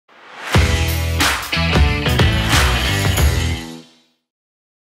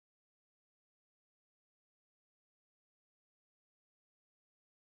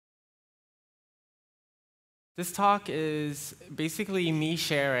This talk is basically me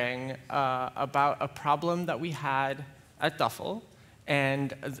sharing about a problem that we had at Duffel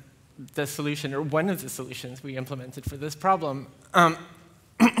and the solution, or one of the solutions we implemented for this problem.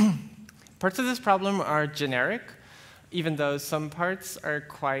 Parts of this problem are generic, even though some parts are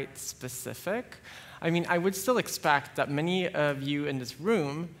quite specific. I mean, I would still expect that many of you in this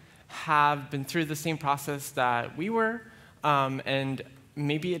room have been through the same process that we were, and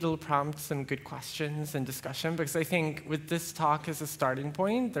maybe it'll prompt some good questions and discussion, because I think with this talk as a starting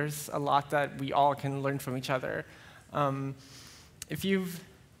point, there's a lot that we all can learn from each other. If you've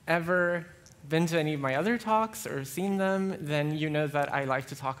ever been to any of my other talks or seen them, then you know that I like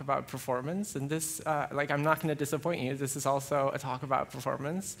to talk about performance. And this, I'm not going to disappoint you. This is also a talk about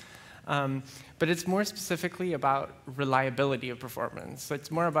performance. But it's more specifically about reliability of performance. So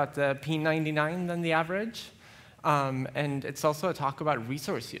it's more about the P99 than the average. And it's also a talk about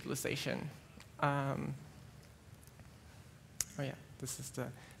resource utilization. Oh, yeah, this is the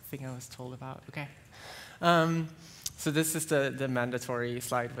thing I was told about. OK. So this is the mandatory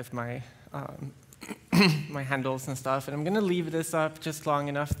slide with my my handles and stuff, and I'm going to leave this up just long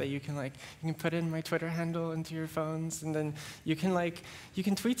enough that you can put in my Twitter handle into your phones, and then you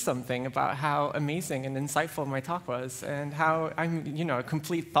can tweet something about how amazing and insightful my talk was, and how I'm a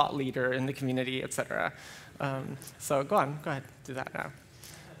complete thought leader in the community, etc. So go ahead, do that now.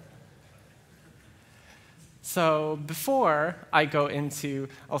 So before I go into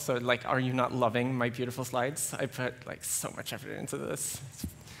also are you not loving my beautiful slides? I put so much effort into this.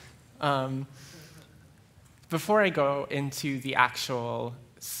 Before I go into the actual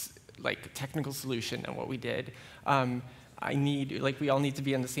technical solution and what we did, we all need to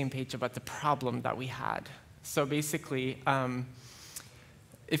be on the same page about the problem that we had. So basically,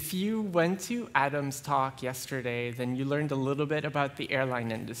 if you went to Adam's talk yesterday, then you learned a little bit about the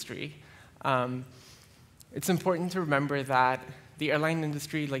airline industry. It's important to remember that the airline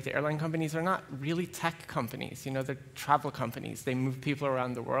industry, the airline companies, are not really tech companies. They're travel companies. They move people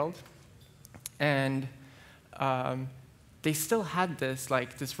around the world. And they still had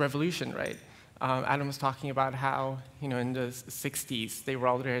this revolution, right? Adam was talking about how in the 60s they were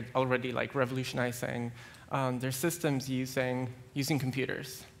already revolutionizing their systems using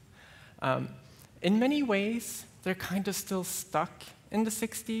computers. In many ways, they're kind of still stuck in the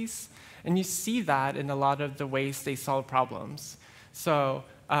 60s, and you see that in a lot of the ways they solve problems. So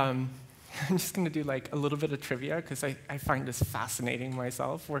I'm just going to do a little bit of trivia, because I find this fascinating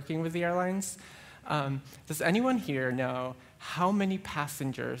myself, working with the airlines. Does anyone here know how many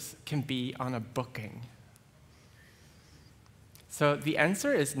passengers can be on a booking? So the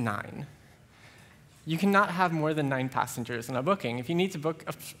answer is 9. You cannot have more than 9 passengers on a booking. If you need to book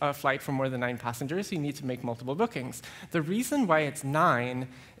a flight for more than 9 passengers, you need to make multiple bookings. The reason why it's 9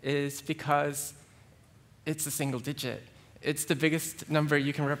 is because it's a single digit. It's the biggest number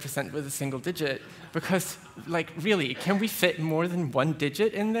you can represent with a single digit, because, really, can we fit more than 1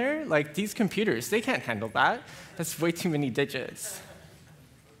 digit in there? These computers, they can't handle that. That's way too many digits.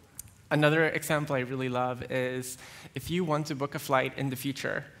 Another example I really love is if you want to book a flight in the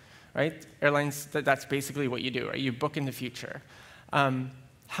future, right? Airlines, that's basically what you do, right? You book in the future.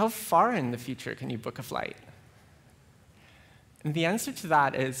 How far in the future can you book a flight? And the answer to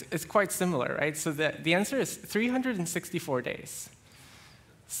that is quite similar, right? So the answer is 364 days.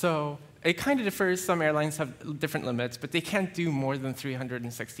 So it kind of differs. Some airlines have different limits, but they can't do more than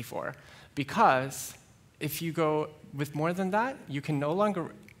 364. Because if you go with more than that, you can no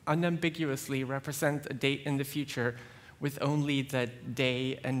longer unambiguously represent a date in the future with only the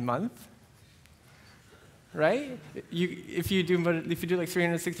day and month. Right? If you do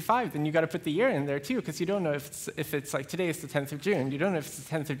 365, then you got to put the year in there too, because you don't know if it's today is the 10th of June. You don't know if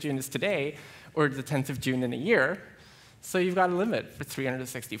the 10th of June is today or the 10th of June in a year. So you've got a limit for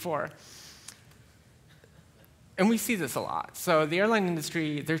 364. And we see this a lot. So the airline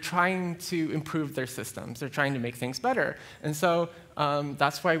industry, they're trying to improve their systems. They're trying to make things better. And so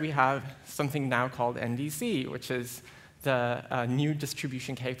that's why we have something now called NDC, which is the new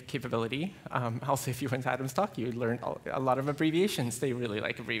distribution capability. Also, if you went to Adam's talk, you learned a lot of abbreviations. They really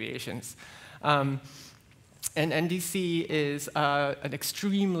like abbreviations. And NDC is an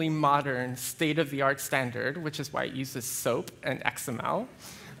extremely modern, state-of-the-art standard, which is why it uses SOAP and XML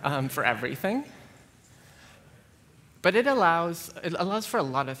for everything. But it allows for a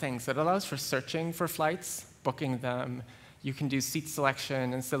lot of things. It allows for searching for flights, booking them. You can do seat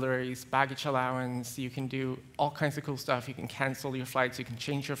selection, ancillaries, baggage allowance. You can do all kinds of cool stuff. You can cancel your flights. You can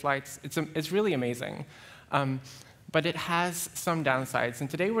change your flights. It's really amazing. But it has some downsides. And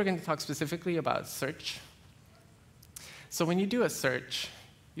today we're going to talk specifically about search. So when you do a search,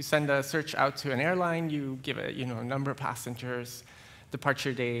 You send a search out to an airline, you give it a number of passengers,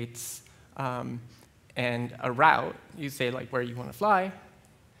 departure dates, and a route. You say like where you want to fly.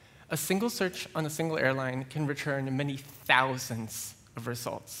 A single search on a single airline can return many thousands of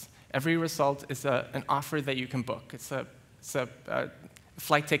results. Every result is an offer that you can book. It's a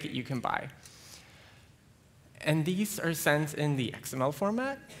flight ticket you can buy. And these are sent in the XML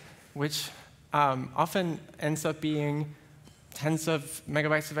format, which often ends up being tens of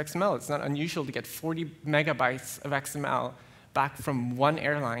megabytes of XML. It's not unusual to get 40 megabytes of XML back from one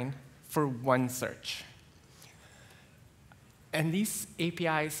airline for one search. And these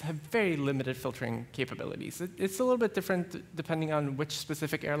APIs have very limited filtering capabilities. It's a little bit different depending on which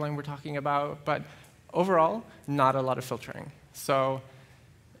specific airline we're talking about, but overall, not a lot of filtering. So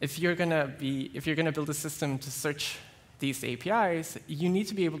if you're going to build a system to search these APIs, you need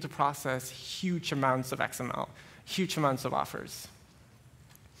to be able to process huge amounts of XML, huge amounts of offers.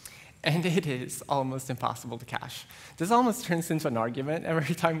 And it is almost impossible to cache. This almost turns into an argument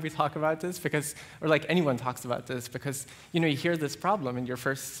every time we talk about this, or like anyone talks about this, because you hear this problem, and your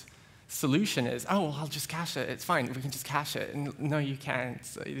first solution is, oh, well, I'll just cache it. It's fine. We can just cache it. And no, you can't.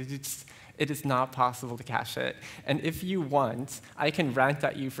 It is not possible to cache it. And if you want, I can rant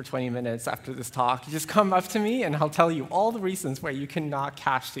at you for 20 minutes after this talk. You just come up to me, and I'll tell you all the reasons why you cannot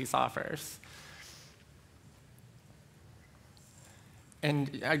cache these offers.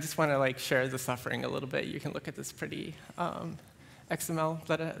 And I just want to share the suffering a little bit. You can look at this pretty XML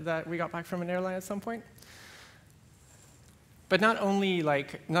that we got back from an airline at some point. But not only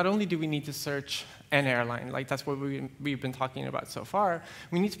do we need to search an airline, that's what we've been talking about so far,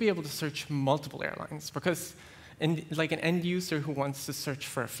 we need to be able to search multiple airlines. Because an end user who wants to search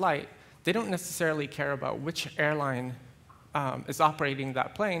for a flight, they don't necessarily care about which airline is operating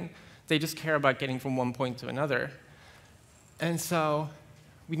that plane. They just care about getting from one point to another. And so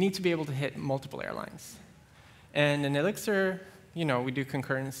we need to be able to hit multiple airlines. And in Elixir, we do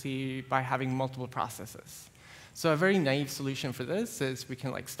concurrency by having multiple processes. So a very naive solution for this is we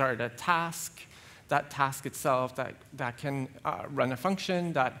can start a task. That task itself that can run a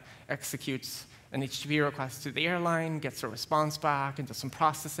function that executes an HTTP request to the airline, gets a response back, and does some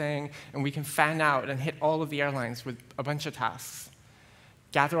processing. And we can fan out and hit all of the airlines with a bunch of tasks,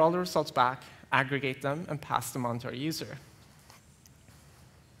 gather all the results back, aggregate them, and pass them on to our user.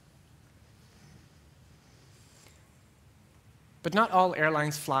 But not all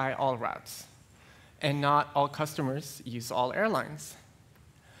airlines fly all routes, and not all customers use all airlines.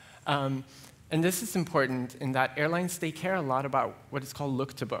 And this is important in that airlines, they care a lot about what is called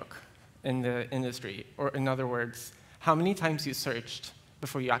look to book in the industry, or in other words, how many times you searched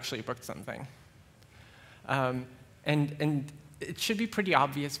before you actually booked something. And it should be pretty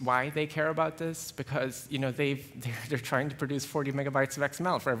obvious why they care about this, because they're trying to produce 40 megabytes of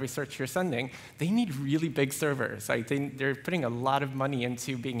XML for every search you're sending. They need really big servers. They're putting a lot of money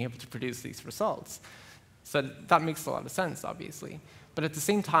into being able to produce these results. So that makes a lot of sense, obviously. But at the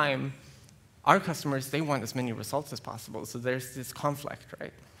same time, our customers, they want as many results as possible. So there's this conflict,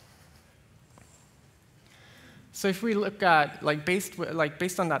 right? So if we look at,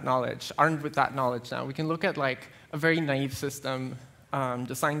 based on that knowledge, armed with that knowledge now, we can look at a very naive system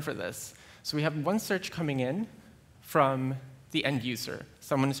designed for this. So we have one search coming in from the end user.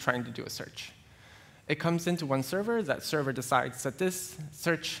 Someone is trying to do a search. It comes into one server. That server decides that this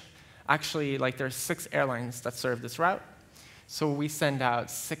search, actually, there's 6 airlines that serve this route. So we send out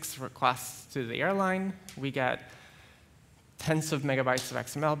 6 requests to the airline. We get tens of megabytes of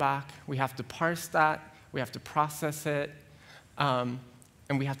XML back. We have to parse that. We have to process it.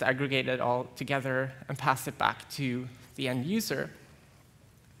 And we have to aggregate it all together and pass it back to the end user.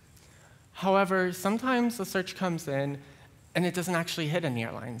 However, sometimes the search comes in, and it doesn't actually hit any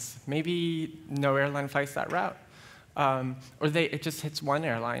airlines. Maybe no airline flies that route. Or it just hits one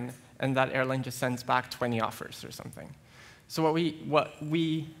airline, and that airline just sends back 20 offers or something. So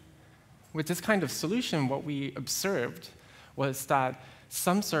with this kind of solution, what we observed was that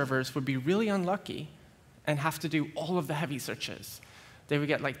some servers would be really unlucky and have to do all of the heavy searches. They would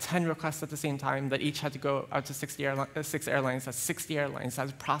get 10 requests at the same time that each had to go out to 6 airlines. That's 60 airlines that had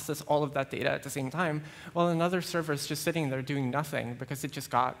to process all of that data at the same time, while another server is just sitting there doing nothing because it just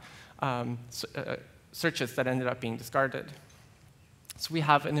got searches that ended up being discarded. So we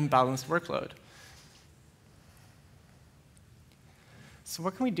have an imbalanced workload. So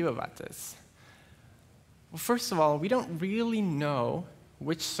what can we do about this? Well, first of all, we don't really know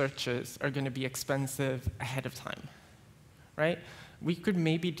which searches are going to be expensive ahead of time, right? we could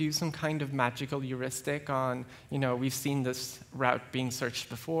maybe do some kind of magical heuristic on, we've seen this route being searched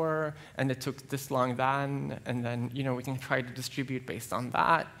before, and it took this long then, and then, we can try to distribute based on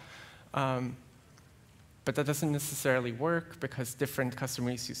that. But that doesn't necessarily work because different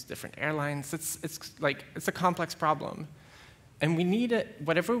customers use different airlines. It's a complex problem. And we need it,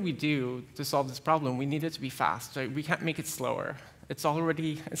 whatever we do to solve this problem, we need it to be fast. Right? We can't make it slower. It's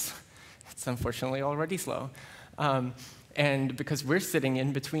unfortunately already slow. And because we're sitting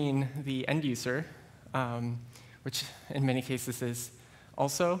in between the end user, which in many cases is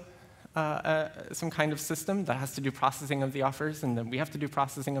also some kind of system that has to do processing of the offers, and then we have to do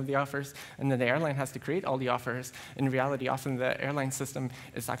processing of the offers, and then the airline has to create all the offers. In reality, often the airline system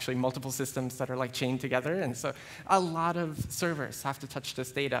is actually multiple systems that are chained together, and so a lot of servers have to touch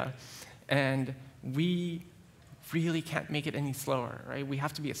this data. And we really can't make it any slower, right? We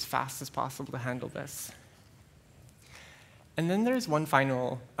have to be as fast as possible to handle this. And then there's one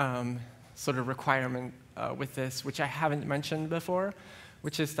final sort of requirement with this, which I haven't mentioned before,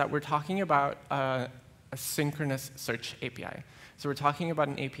 which is that we're talking about a synchronous search API. So we're talking about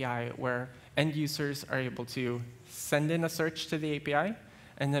an API where end users are able to send in a search to the API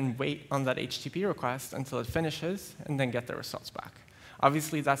and then wait on that HTTP request until it finishes and then get the results back.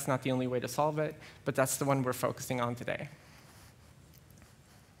 Obviously, that's not the only way to solve it, but that's the one we're focusing on today.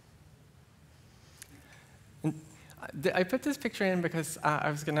 I put this picture in because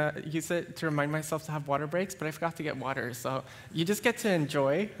I was going to use it to remind myself to have water breaks, but I forgot to get water. So you just get to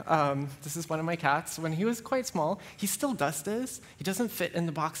enjoy. This is one of my cats. When he was quite small, he still does this. He doesn't fit in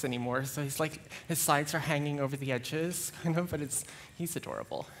the box anymore, so his sides are hanging over the edges, but he's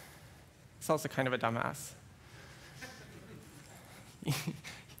adorable. He's also kind of a dumbass.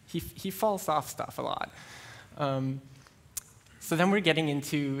 He falls off stuff a lot. So then we're getting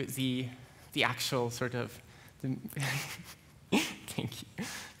into the actual sort of thank you.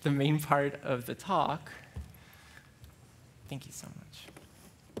 The main part of the talk. Thank you so much.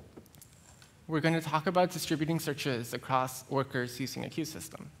 We're going to talk about distributing searches across workers using a queue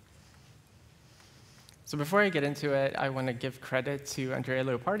system. So before I get into it, I want to give credit to Andrea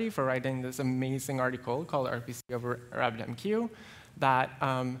Leopardi for writing this amazing article called RPC over RabbitMQ that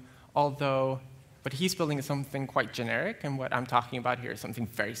but he's building something quite generic, and what I'm talking about here is something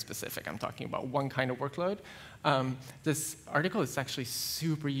very specific. I'm talking about one kind of workload. This article is actually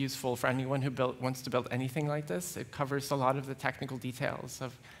super useful for anyone who wants to build anything like this. It covers a lot of the technical details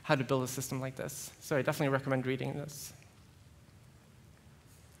of how to build a system like this. So I definitely recommend reading this.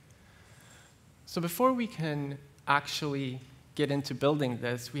 So before we can actually get into building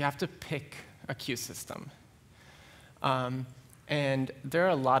this, we have to pick a queue system. And there are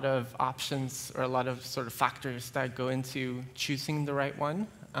a lot of options or a lot of sort of factors that go into choosing the right one.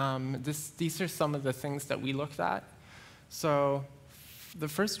 These are some of the things that we looked at. So the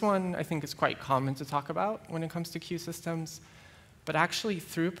first one I think is quite common to talk about when it comes to queue systems, but actually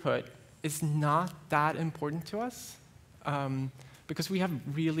throughput is not that important to us because we have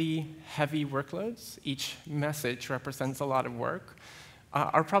really heavy workloads. Each message represents a lot of work.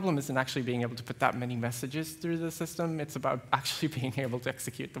 Our problem isn't actually being able to put that many messages through the system. It's about actually being able to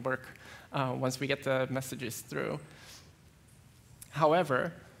execute the work once we get the messages through.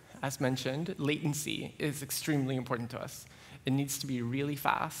 However, as mentioned, latency is extremely important to us. It needs to be really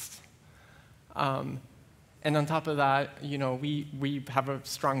fast. And on top of that, we have a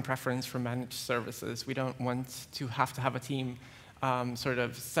strong preference for managed services. We don't want to have a team sort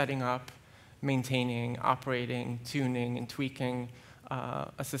of setting up, maintaining, operating, tuning, and tweaking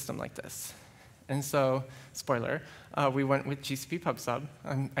a system like this. And so, spoiler, we went with GCP PubSub.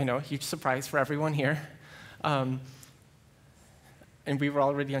 I know, huge surprise for everyone here. And we were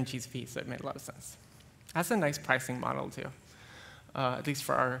already on GCP, so it made a lot of sense. It has a nice pricing model, too, at least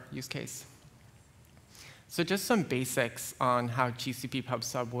for our use case. So just some basics on how GCP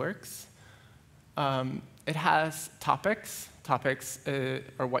PubSub works. It has topics. Topics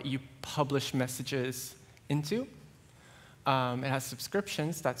are what you publish messages into. It has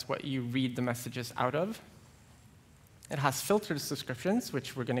subscriptions. That's what you read the messages out of. It has filtered subscriptions,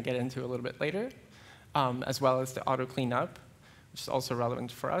 which we're going to get into a little bit later, as well as the auto cleanup, which is also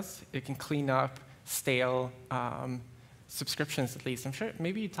relevant for us. It can clean up stale subscriptions, at least. I'm sure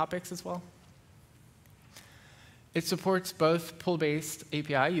maybe topics as well. It supports both pull-based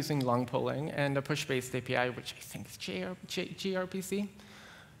API using long polling and a push-based API, which I think is gRPC.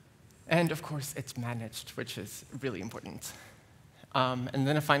 And of course, it's managed, which is really important. And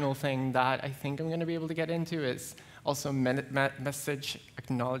then a final thing that I think I'm going to be able to get into is also message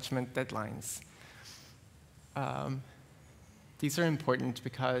acknowledgement deadlines. These are important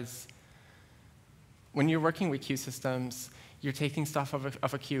because when you're working with queue systems, you're taking stuff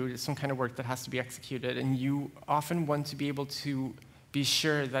of a queue, some kind of work that has to be executed, and you often want to be able to be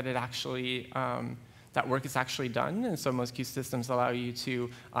sure that it actually that work is actually done. And so most queue systems allow you to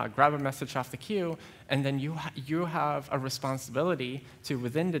grab a message off the queue, and then you have a responsibility to,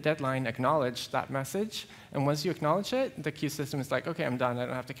 within the deadline, acknowledge that message. And once you acknowledge it, the queue system is like, OK, I'm done. I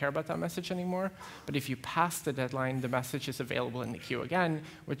don't have to care about that message anymore. But if you pass the deadline, the message is available in the queue again,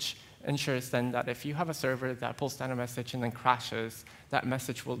 which ensures then that if you have a server that pulls down a message and then crashes, that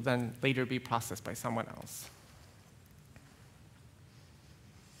message will then later be processed by someone else.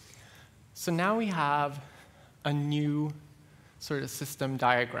 So now we have a new sort of system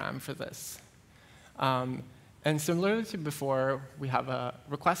diagram for this. And similar to before, we have a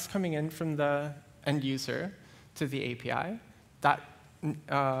request coming in from the end user to the API. That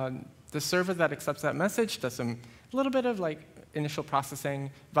the server that accepts that message does a little bit of like initial processing,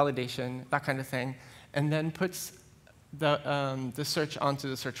 validation, that kind of thing, and then puts the search onto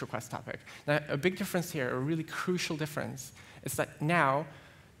the search request topic. Now, a big difference here, a really crucial difference, is that now,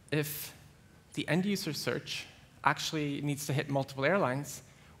 if the end user search actually needs to hit multiple airlines,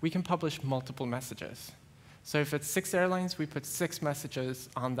 we can publish multiple messages. So if it's 6 airlines, we put 6 messages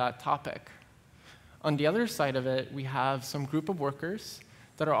on that topic. On the other side of it, we have some group of workers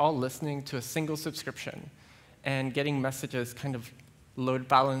that are all listening to a single subscription and getting messages kind of load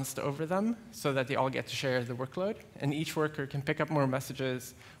balanced over them so that they all get to share the workload. And each worker can pick up more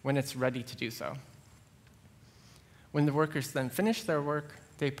messages when it's ready to do so. When the workers then finish their work,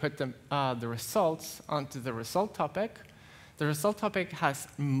 they put the results onto the result topic. The result topic has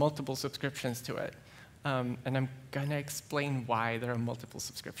multiple subscriptions to it. And I'm going to explain why there are multiple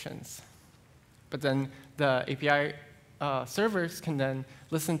subscriptions. But then the API servers can then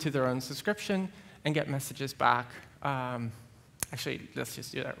listen to their own subscription and get messages back. Actually, let's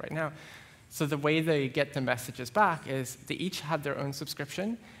just do that right now. So the way they get the messages back is they each have their own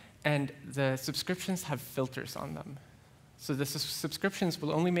subscription, and the subscriptions have filters on them. So the subscriptions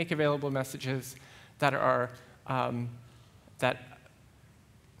will only make available messages that are that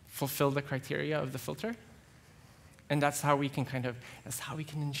fulfill the criteria of the filter, and that's how we can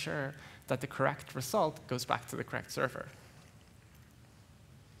ensure that the correct result goes back to the correct server.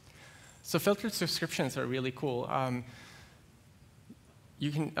 So filtered subscriptions are really cool.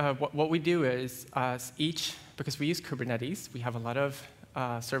 What we do is because we use Kubernetes, we have a lot of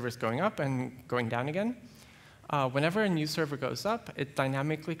servers going up and going down again. Whenever a new server goes up, it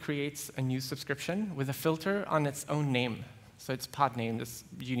dynamically creates a new subscription with a filter on its own name. So it's pod name, this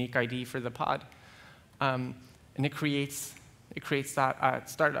unique ID for the pod. And it creates that at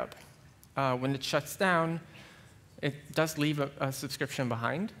startup. When it shuts down, it does leave a subscription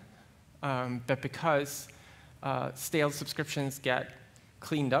behind. But because stale subscriptions get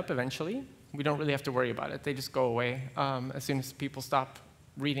cleaned up eventually, we don't really have to worry about it. They just go away as soon as people stop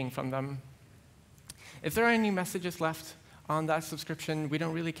reading from them. If there are any messages left on that subscription, we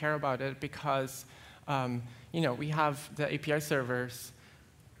don't really care about it because we have the API servers,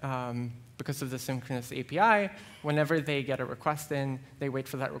 because of the synchronous API, whenever they get a request in, they wait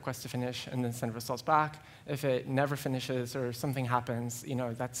for that request to finish and then send results back. If it never finishes or something happens,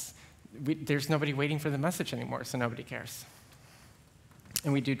 there's nobody waiting for the message anymore, so nobody cares.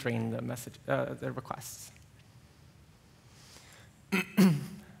 And we do drain the requests.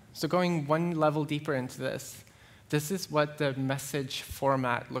 So going one level deeper into this is what the message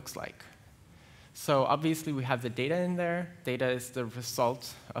format looks like. So obviously, we have the data in there. Data is the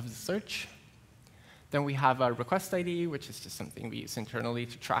result of the search. Then we have a request ID, which is just something we use internally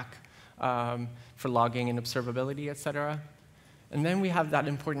to track for logging and observability, et cetera. And then we have that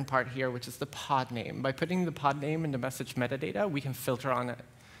important part here, which is the pod name. By putting the pod name in the message metadata, we can filter on it.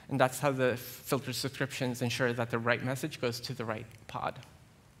 And that's how the filter subscriptions ensure that the right message goes to the right pod.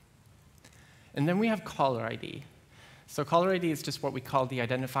 And then we have caller ID. So caller ID is just what we call the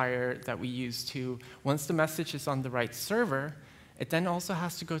identifier that we use to, once the message is on the right server, it then also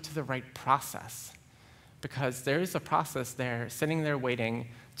has to go to the right process. Because there is a process there sitting there waiting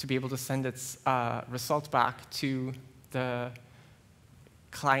to be able to send its result back to the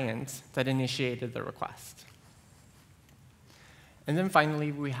client that initiated the request. And then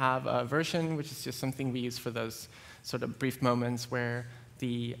finally, we have a version, which is just something we use for those sort of brief moments where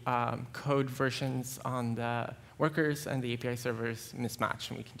the code versions on the workers and the API servers mismatch,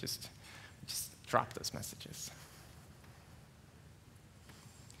 and we can just drop those messages.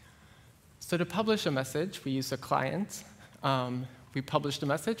 So to publish a message, we use a client. We publish the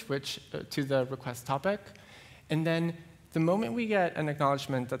message to the request topic, and then the moment we get an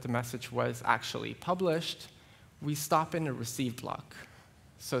acknowledgement that the message was actually published, we stop in a receive block.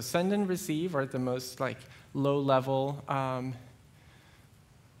 So send and receive are the most low-level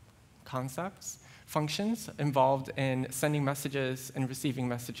concepts, functions involved in sending messages and receiving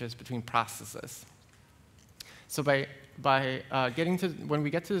messages between processes. So when we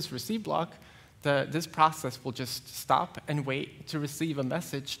get to this receive block, this process will just stop and wait to receive a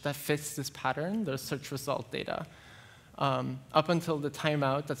message that fits this pattern, the search result data, up until the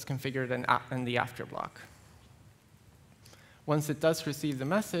timeout that's configured in the after block. Once it does receive the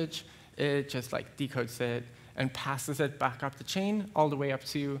message, it just like decodes it and passes it back up the chain all the way up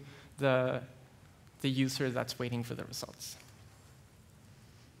to the user that's waiting for the results.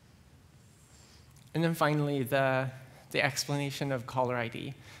 And then finally, the explanation of caller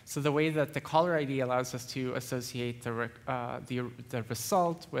ID. So the way that the caller ID allows us to associate the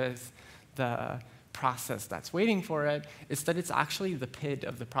result with the process that's waiting for it is that it's actually the PID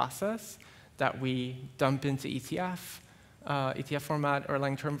of the process that we dump into ETF, ETF format or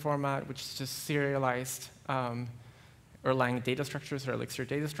Lang term format, which is just serialized Erlang data structures or Elixir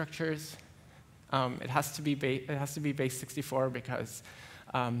data structures. It has to be base 64 because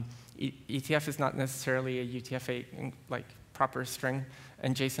ETF is not necessarily a UTF-8 like proper string,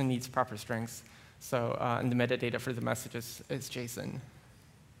 and JSON needs proper strings. So and the metadata for the messages is JSON.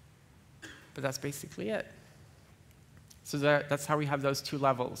 But that's basically it. So that's how we have those two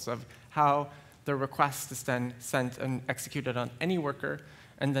levels of how the request is then sent and executed on any worker,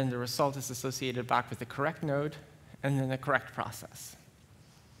 and then the result is associated back with the correct node and then the correct process.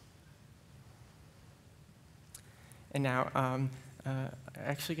 And now I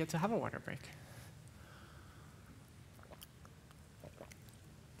actually get to have a water break.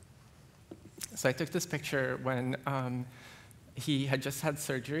 So I took this picture when he had just had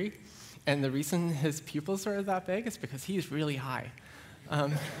surgery. And the reason his pupils are that big is because he's really high.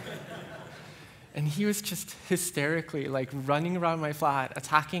 And he was just hysterically like running around my flat,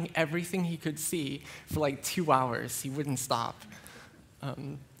 attacking everything he could see for like 2 hours. He wouldn't stop.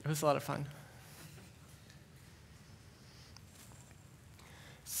 It was a lot of fun.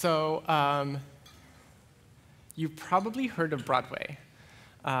 So you've probably heard of Broadway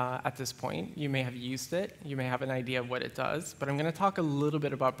at this point. You may have used it. You may have an idea of what it does. But I'm going to talk a little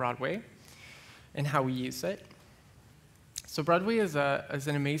bit about Broadway and how we use it. So Broadway is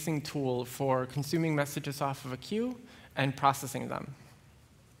an amazing tool for consuming messages off of a queue and processing them.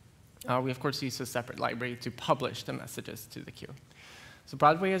 We, of course, use a separate library to publish the messages to the queue. So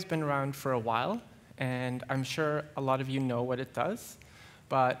Broadway has been around for a while, and I'm sure a lot of you know what it does.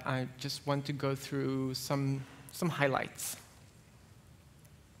 But I just want to go through some highlights.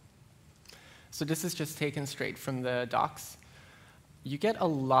 So this is just taken straight from the docs. You get a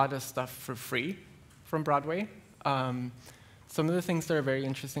lot of stuff for free from Broadway. Some of the things that are very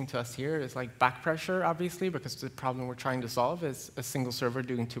interesting to us here is like back pressure, obviously, because the problem we're trying to solve is a single server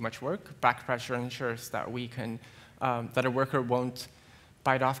doing too much work. Back pressure ensures that we can, that a worker won't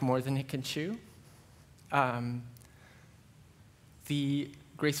bite off more than it can chew. The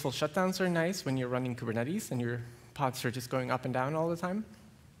graceful shutdowns are nice when you're running Kubernetes and your pods are just going up and down all the time.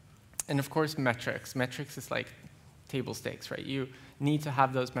 And of course, metrics. Metrics is like table stakes, right? You need to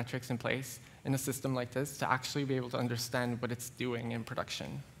have those metrics in place in a system like this to actually be able to understand what it's doing in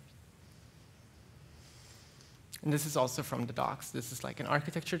production. And this is also from the docs. This is like an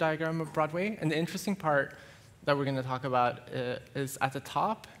architecture diagram of Broadway. And the interesting part that we're going to talk about is at the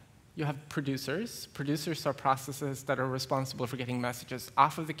top, you have producers. Producers are processes that are responsible for getting messages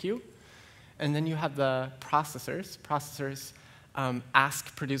off of the queue. And then you have the processors. Processors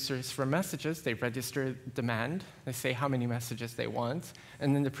ask producers for messages. They register demand. They say how many messages they want.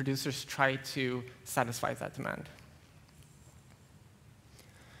 And then the producers try to satisfy that demand.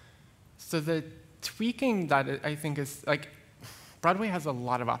 So the tweaking that I think is, like, Broadway has a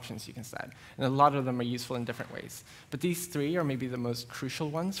lot of options you can set, and a lot of them are useful in different ways. But these three are maybe the most crucial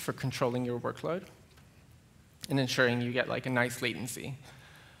ones for controlling your workload and ensuring you get like a nice latency.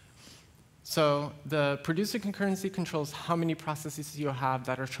 So the producer concurrency controls how many processes you have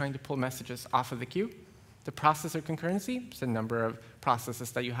that are trying to pull messages off of the queue. The processor concurrency is the number of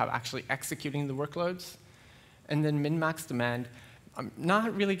processes that you have actually executing the workloads. And then min-max demand. I'm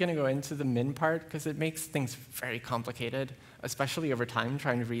not really going to go into the min part because it makes things very complicated, especially over time,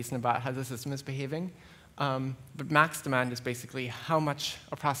 trying to reason about how the system is behaving. But max demand is basically how much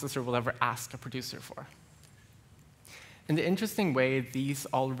a processor will ever ask a producer for. And the interesting way these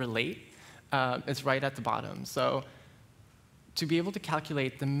all relate is right at the bottom. So to be able to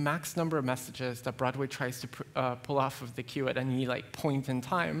calculate the max number of messages that Broadway tries to pull off of the queue at any point in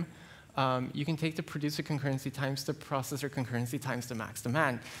time, you can take the producer concurrency times the processor concurrency times the max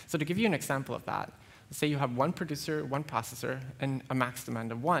demand. So to give you an example of that, let's say you have one producer, one processor, and a max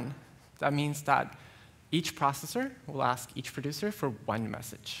demand of 1. That means that each processor will ask each producer for one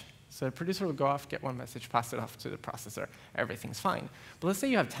message. So the producer will go off, get one message, pass it off to the processor. Everything's fine. But let's say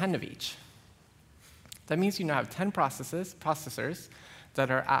you have 10 of each. That means you now have 10 processors that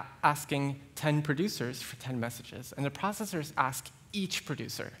are asking 10 producers for 10 messages. And the processors ask each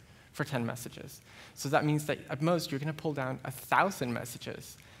producer for 10 messages. So that means that at most, you're going to pull down 1,000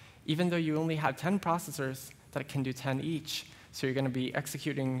 messages, even though you only have 10 processors that can do 10 each. So you're going to be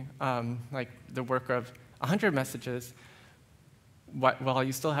executing like the work of 100 messages while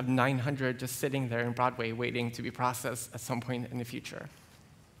you still have 900 just sitting there in Broadway waiting to be processed at some point in the future.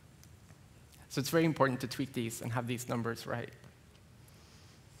 So it's very important to tweak these and have these numbers right.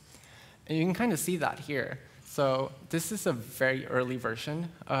 And you can kind of see that here. So this is a very early version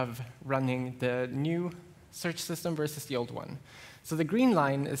of running the new search system versus the old one. So the green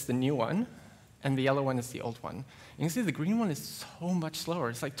line is the new one, and the yellow one is the old one. You can see the green one is so much slower.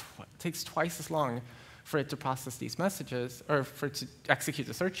 It's like it takes twice as long for it to process these messages, or for it to execute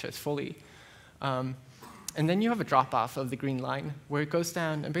the searches fully. And then you have a drop-off of the green line, where it goes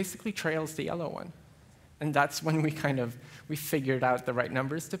down and basically trails the yellow one. And that's when we figured out the right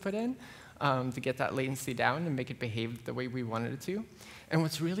numbers to put in to get that latency down and make it behave the way we wanted it to. And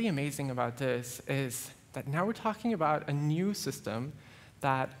what's really amazing about this is that now we're talking about a new system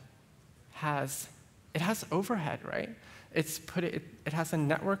that has overhead, right? It has a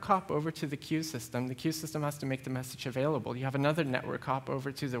network hop over to the queue system. The queue system has to make the message available. You have another network hop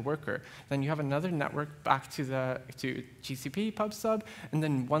over to the worker. Then you have another network back to GCP PubSub, and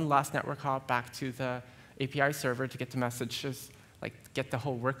then one last network hop back to the API server to get the messages, like get the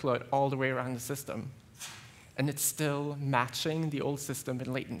whole workload all the way around the system. And it's still matching the old system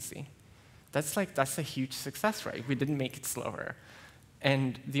in latency. That's a huge success, right? We didn't make it slower.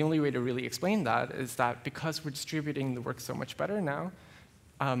 And the only way to really explain that is that because we're distributing the work so much better now,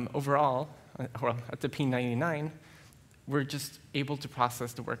 overall, well, at the P99, we're just able to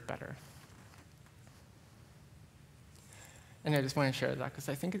process the work better. And I just want to share that because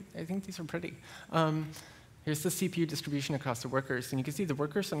I think these are pretty. Here's the CPU distribution across the workers. And you can see the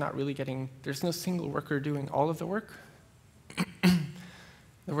workers are not really there's no single worker doing all of the work.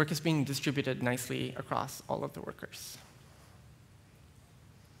 The work is being distributed nicely across all of the workers.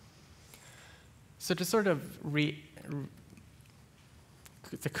 So to sort of the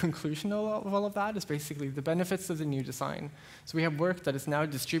conclusion of all of that is basically the benefits of the new design. So we have work that is now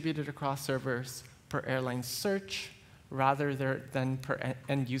distributed across servers per airline search rather than per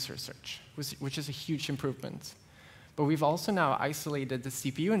end user search, which is a huge improvement. But we've also now isolated the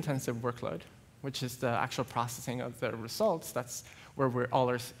CPU-intensive workload, which is the actual processing of the results. That's where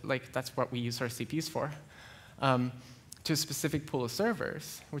that's what we use our CPUs for. To a specific pool of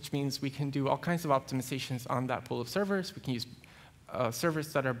servers, which means we can do all kinds of optimizations on that pool of servers. We can use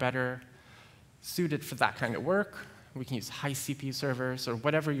servers that are better suited for that kind of work. We can use high CPU servers, or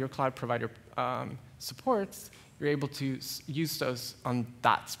whatever your cloud provider supports. You're able to use those on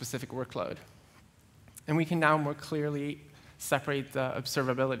that specific workload. And we can now more clearly separate the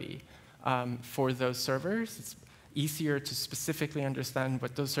observability for those servers. It's easier to specifically understand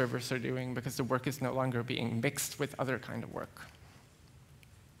what those servers are doing because the work is no longer being mixed with other kind of work.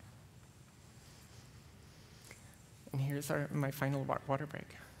 And here's my final water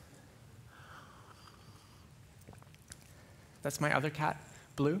break. That's my other cat,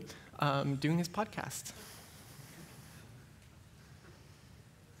 Blue, doing his podcast.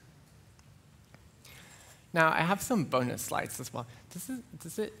 Now, I have some bonus slides as well.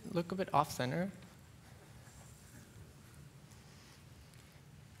 Does it look a bit off-center?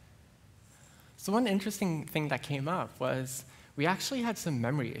 So one interesting thing that came up was we actually had some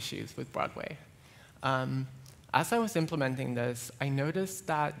memory issues with Broadway. As I was implementing this, I noticed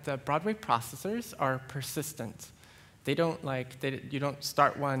that the Broadway processors are persistent. You don't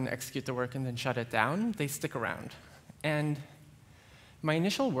start one, execute the work, and then shut it down. They stick around. And my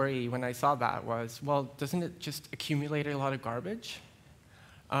initial worry when I saw that was, well, doesn't it just accumulate a lot of garbage?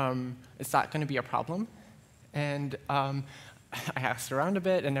 Is that going to be a problem? And I asked around a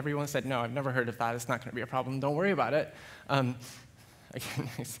bit, and everyone said, no, I've never heard of that. It's not going to be a problem. Don't worry about it. Again,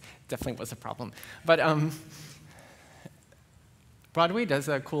 it definitely was a problem. But Broadway does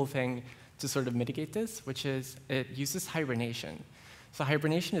a cool thing to sort of mitigate this, which is it uses hibernation. So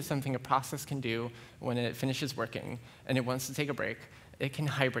hibernation is something a process can do when it finishes working, and it wants to take a break. It can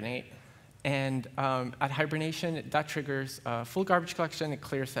hibernate. And at hibernation, that triggers full garbage collection. It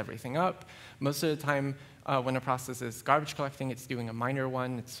clears everything up. Most of the time, when a process is garbage collecting, it's doing a minor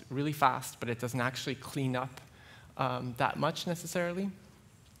one. It's really fast, but it doesn't actually clean up that much necessarily.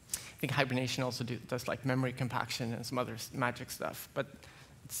 I think hibernation also does like memory compaction and some other magic stuff. But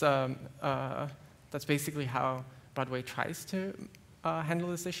it's That's basically how Broadway tries to handle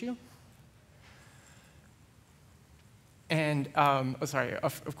this issue. And,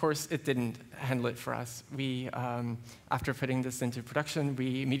 of course, it didn't handle it for us. We, after putting this into production,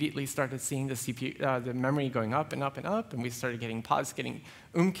 we immediately started seeing the CPU, the memory going up and up and up, and we started getting pods getting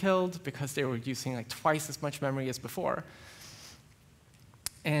killed because they were using like twice as much memory as before.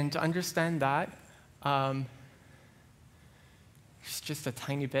 And to understand that, it's just a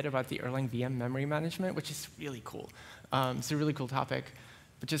tiny bit about the Erlang VM memory management, which is really cool. It's a really cool topic,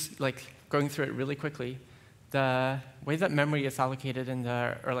 but just like going through it really quickly. The way that memory is allocated in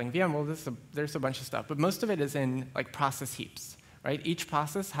the Erlang VM, well, there's a bunch of stuff, but most of it is in like process heaps, right? Each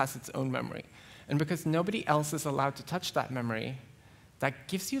process has its own memory. And because nobody else is allowed to touch that memory, that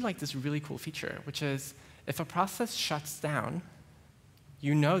gives you like this really cool feature, which is if a process shuts down,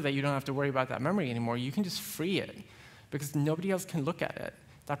 you know that you don't have to worry about that memory anymore. You can just free it because nobody else can look at it.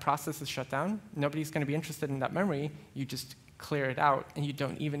 That process is shut down. Nobody's going to be interested in that memory. You just clear it out, and you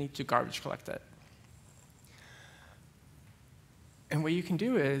don't even need to garbage collect it. And what you can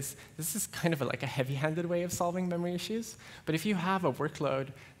do is, this is kind of like a heavy-handed way of solving memory issues, but if you have a workload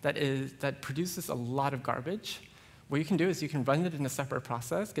that produces a lot of garbage, what you can do is you can run it in a separate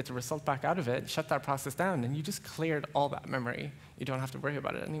process, get the result back out of it, shut that process down, and you just cleared all that memory. You don't have to worry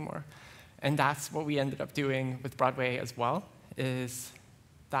about it anymore. And that's what we ended up doing with Broadway as well, is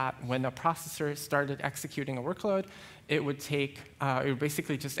that when a processor started executing a workload, it would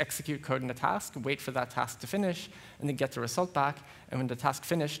basically just execute code in a task, wait for that task to finish, and then get the result back. And when the task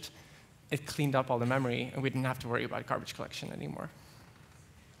finished, it cleaned up all the memory, and we didn't have to worry about garbage collection anymore.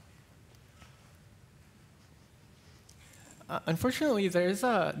 Unfortunately, there's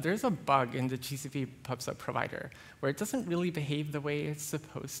a bug in the GCP PubSub provider where it doesn't really behave the way it's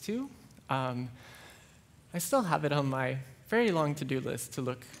supposed to. I still have it on my very long to-do list to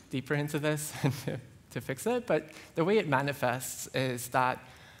look deeper into this and to fix it, but the way it manifests is that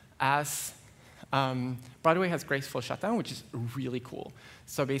as Broadway has graceful shutdown, which is really cool.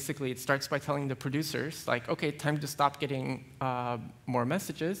 So basically, it starts by telling the producers, like, OK, time to stop getting more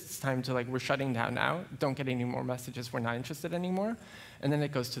messages. It's time to, like, we're shutting down now. Don't get any more messages. We're not interested anymore. And then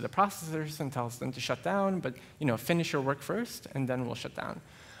it goes to the processors and tells them to shut down, but finish your work first, and then we'll shut down.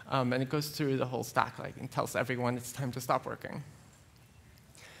 And it goes through the whole stack, like, and tells everyone it's time to stop working.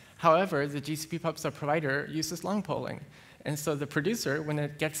 However, the GCP PubSub provider uses long polling. And so the producer, when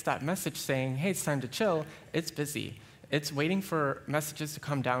it gets that message saying, hey, it's time to chill, it's busy. It's waiting for messages to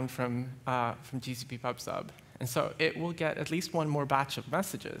come down from GCP PubSub. And so it will get at least one more batch of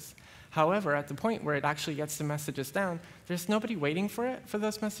messages. However, at the point where it actually gets the messages down, there's nobody waiting for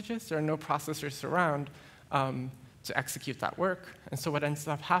those messages. There are no processors around to execute that work. And so what ends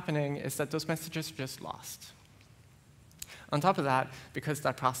up happening is that those messages are just lost. On top of that, because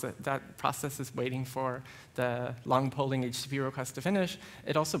that process is waiting for the long polling HTTP request to finish,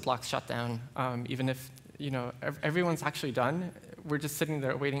 it also blocks shutdown. Even if everyone's actually done, we're just sitting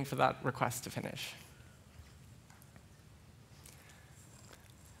there waiting for that request to finish.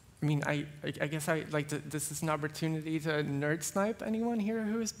 I mean, I guess this is an opportunity to nerd snipe anyone here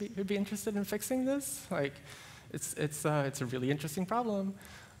who'd be interested in fixing this. Like, it's a really interesting problem.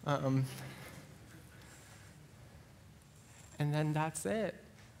 And then that's it.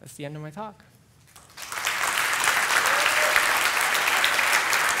 That's the end of my talk.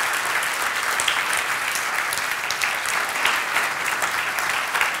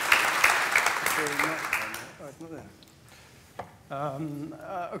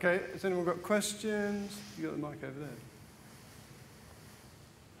 OK, has anyone got questions? You got the mic over there.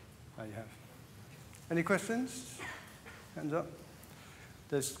 Oh, you have. Any questions? Hands up.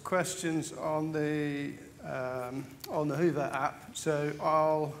 There's questions on the Hoover app. So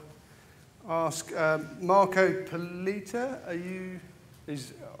I'll ask Marco Polita.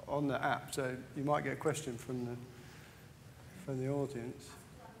 Is on the app, so you might get a question from the audience.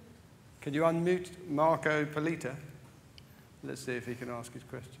 Can you unmute Marco Polita? Let's see if he can ask his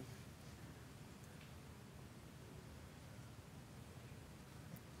question.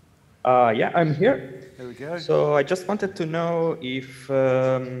 Yeah, I'm here. There we go. So I just wanted to know if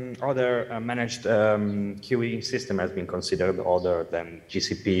other managed queuing system has been considered other than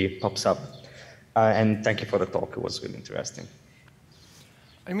GCP PubSub. And thank you for the talk. It was really interesting.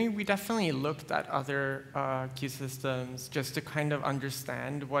 I mean, we definitely looked at other queue systems just to kind of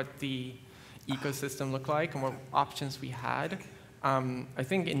understand what the ecosystem looked like and what options we had. I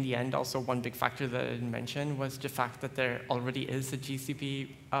think in the end, also one big factor that I didn't mention was the fact that there already is a GCP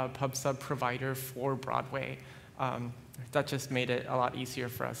PubSub provider for Broadway. That just made it a lot easier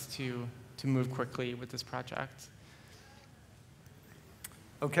for us to move quickly with this project.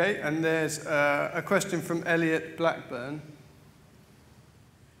 Okay, and there's a question from Elliot Blackburn.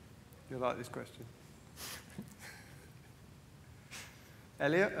 You like this question?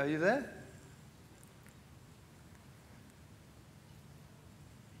 Elliot, are you there?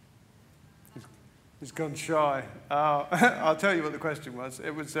 He's gone shy. I'll tell you what the question was.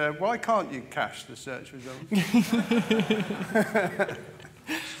 It was, why can't you cache the search results?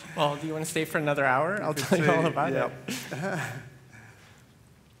 Well, do you want to stay for another hour? I'll tell you all about it.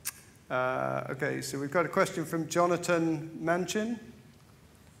 Okay, so we've got a question from Jonathan Manchin.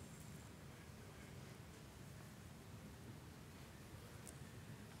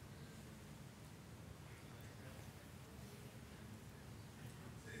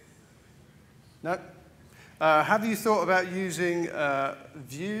 No. Have you thought about using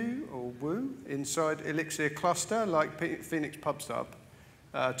View or Woo inside Elixir cluster like Phoenix PubSub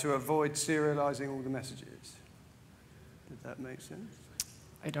to avoid serializing all the messages? Did that make sense?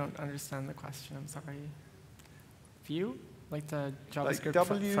 I don't understand the question. I'm sorry. View? Like the JavaScript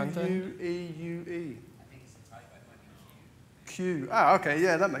like front end? W-U-E-U-E. Q. Ah, okay,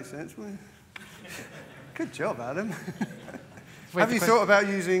 yeah, that makes sense. Good job, Adam. Have you thought about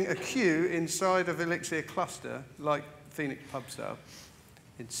using a queue inside of Elixir cluster, like Phoenix PubSub,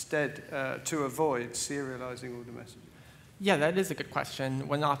 instead to avoid serializing all the messages? Yeah, that is a good question.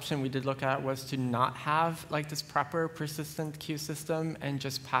 One option we did look at was to not have like this proper persistent queue system and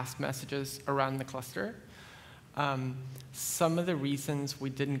just pass messages around the cluster. Some of the reasons we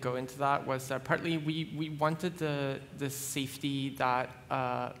didn't go into that was that partly we wanted the safety that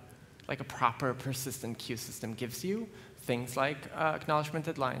like a proper persistent queue system gives you. Things like acknowledgement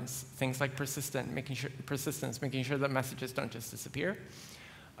deadlines, things like persistence, making sure that messages don't just disappear.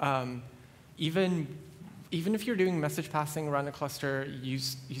 Even if you're doing message passing around a cluster, you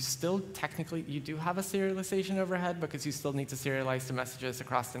still technically, you do have a serialization overhead because you still need to serialize the messages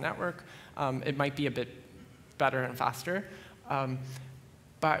across the network. It might be a bit better and faster.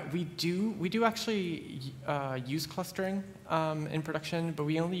 But we do actually use clustering in production, but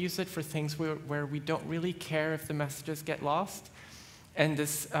we only use it for things where we don't really care if the messages get lost. And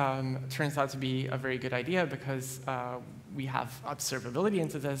this turns out to be a very good idea because we have observability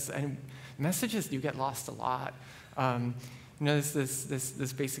into this, and messages do get lost a lot. You know,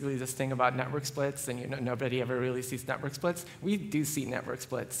 this basically this thing about network splits, and you know, nobody ever really sees network splits. We do see network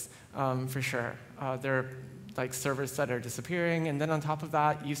splits for sure. There are like servers that are disappearing, and then on top of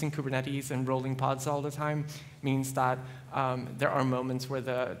that, using Kubernetes and rolling pods all the time means that there are moments where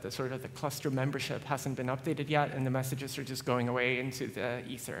the sort of the cluster membership hasn't been updated yet, and the messages are just going away into the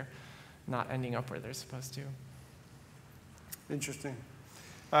ether, not ending up where they're supposed to. Interesting.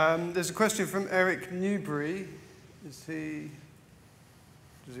 There's a question from Eric Newbury. Does he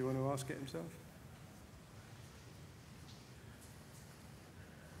want to ask it himself?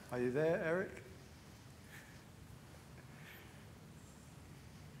 Are you there, Eric?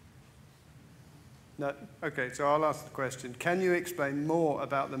 No. Okay, so I'll ask the question. Can you explain more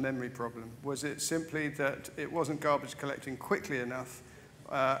about the memory problem? Was it simply that it wasn't garbage collecting quickly enough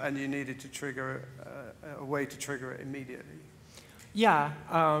and you needed to trigger a way to trigger it immediately? Yeah,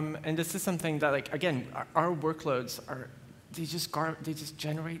 and this is something that, like, again, our workloads they just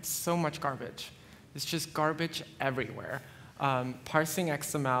generate so much garbage. It's just garbage everywhere. Parsing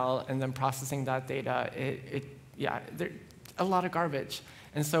XML and then processing that data, there's a lot of garbage.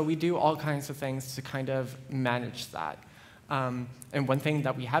 And so we do all kinds of things to kind of manage that. And one thing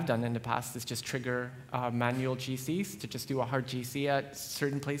that we have done in the past is just trigger manual GCs to just do a hard GC at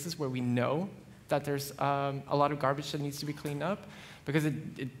certain places where we know that there's a lot of garbage that needs to be cleaned up, because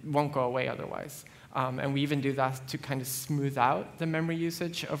it won't go away otherwise. And we even do that to kind of smooth out the memory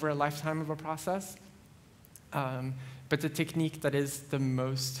usage over a lifetime of a process. But the technique that is the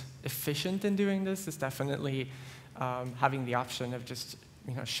most efficient in doing this is definitely having the option of just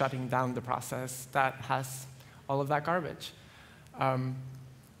shutting down the process that has all of that garbage.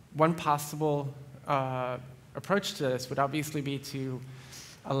 One possible approach to this would obviously be to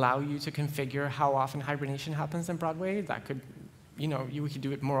allow you to configure how often hibernation happens in Broadway. That could, you could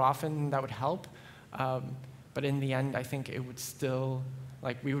do it more often, that would help. But in the end, I think it would still,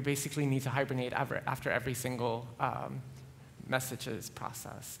 we would basically need to hibernate after every single message is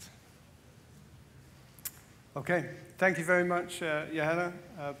processed. Okay, thank you very much, Johanna.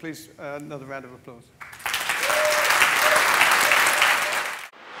 Please, another round of applause.